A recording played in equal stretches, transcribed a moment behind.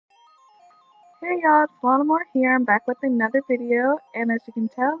Hey y'all, it's LanaMor here. I'm back with another video, and as you can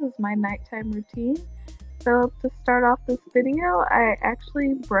tell, this is my nighttime routine. So to start off this video, I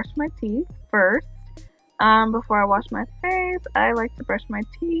actually brush my teeth first. Before I wash my face, I like to brush my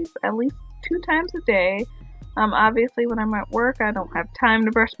teeth at least 2 times a day. Obviously when I'm at work, I don't have time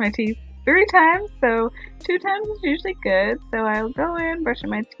to brush my teeth 3 times, so 2 times is usually good. So I'll go in,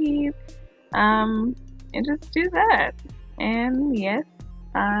 brushing my teeth, and just do that. And yes,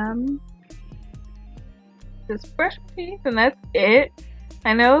 just brush my teeth and that's it.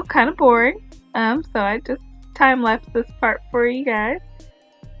 I know, kind of boring, so I just time-lapse this part for you guys.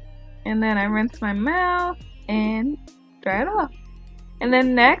 And then I rinse my mouth and dry it off. And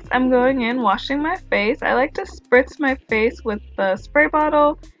then next I'm going in washing my face. I like to spritz my face with the spray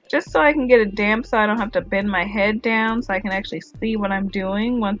bottle just so I can get it damp, so I don't have to bend my head down, so I can actually see what I'm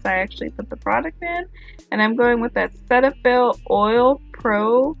doing once I actually put the product in. And I'm going with that Cetaphil Oil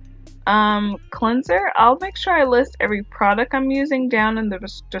Pro cleanser. I'll make sure I list every product I'm using down in the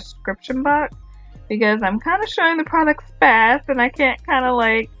description box, because I'm kind of showing the products fast and I can't kind of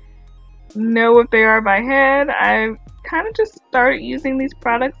like know what they are by head. I kind of just started using these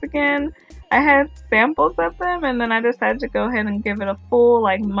products again. I had samples of them and then I decided to go ahead and give it a full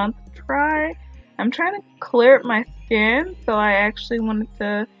month try. I'm trying to clear up my skin, so I actually wanted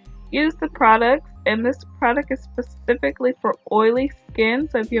to use the products, and this product is specifically for oily skin.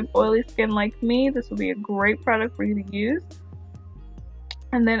 So if you have oily skin like me, this will be a great product for you to use.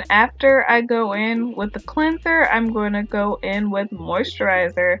 And then after I go in with the cleanser, I'm going to go in with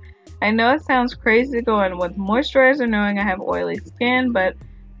moisturizer. I know it sounds crazy to go in with moisturizer knowing I have oily skin, but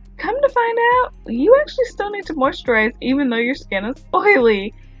come to find out, you actually still need to moisturize even though your skin is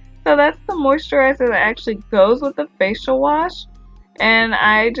oily. So that's the moisturizer that actually goes with the facial wash. And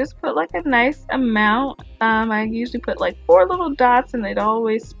I just put like a nice amount. I usually put like 4 little dots and it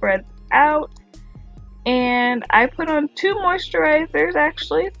always spreads out. And I put on 2 moisturizers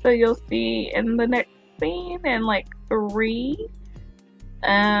actually, so you'll see in the next scene, and like 3,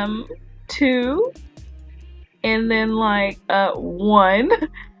 2, and then like 1.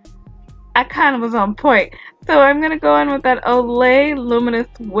 I kind of was on point. So I'm gonna go in with that Olay Luminous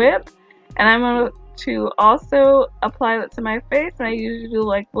Whip, and I'm going to also apply that to my face, and I usually do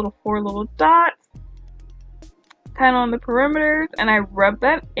like 4 little dots kind of on the perimeters, and I rub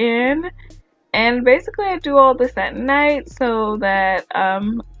that in. And basically I do all this at night so that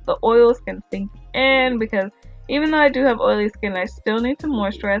the oils can sink in, because even though I do have oily skin, I still need to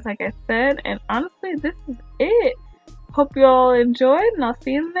moisturize like I said. And honestly, this is it. Hope you all enjoyed, and I'll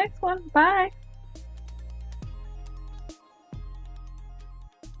see you in the next one. Bye!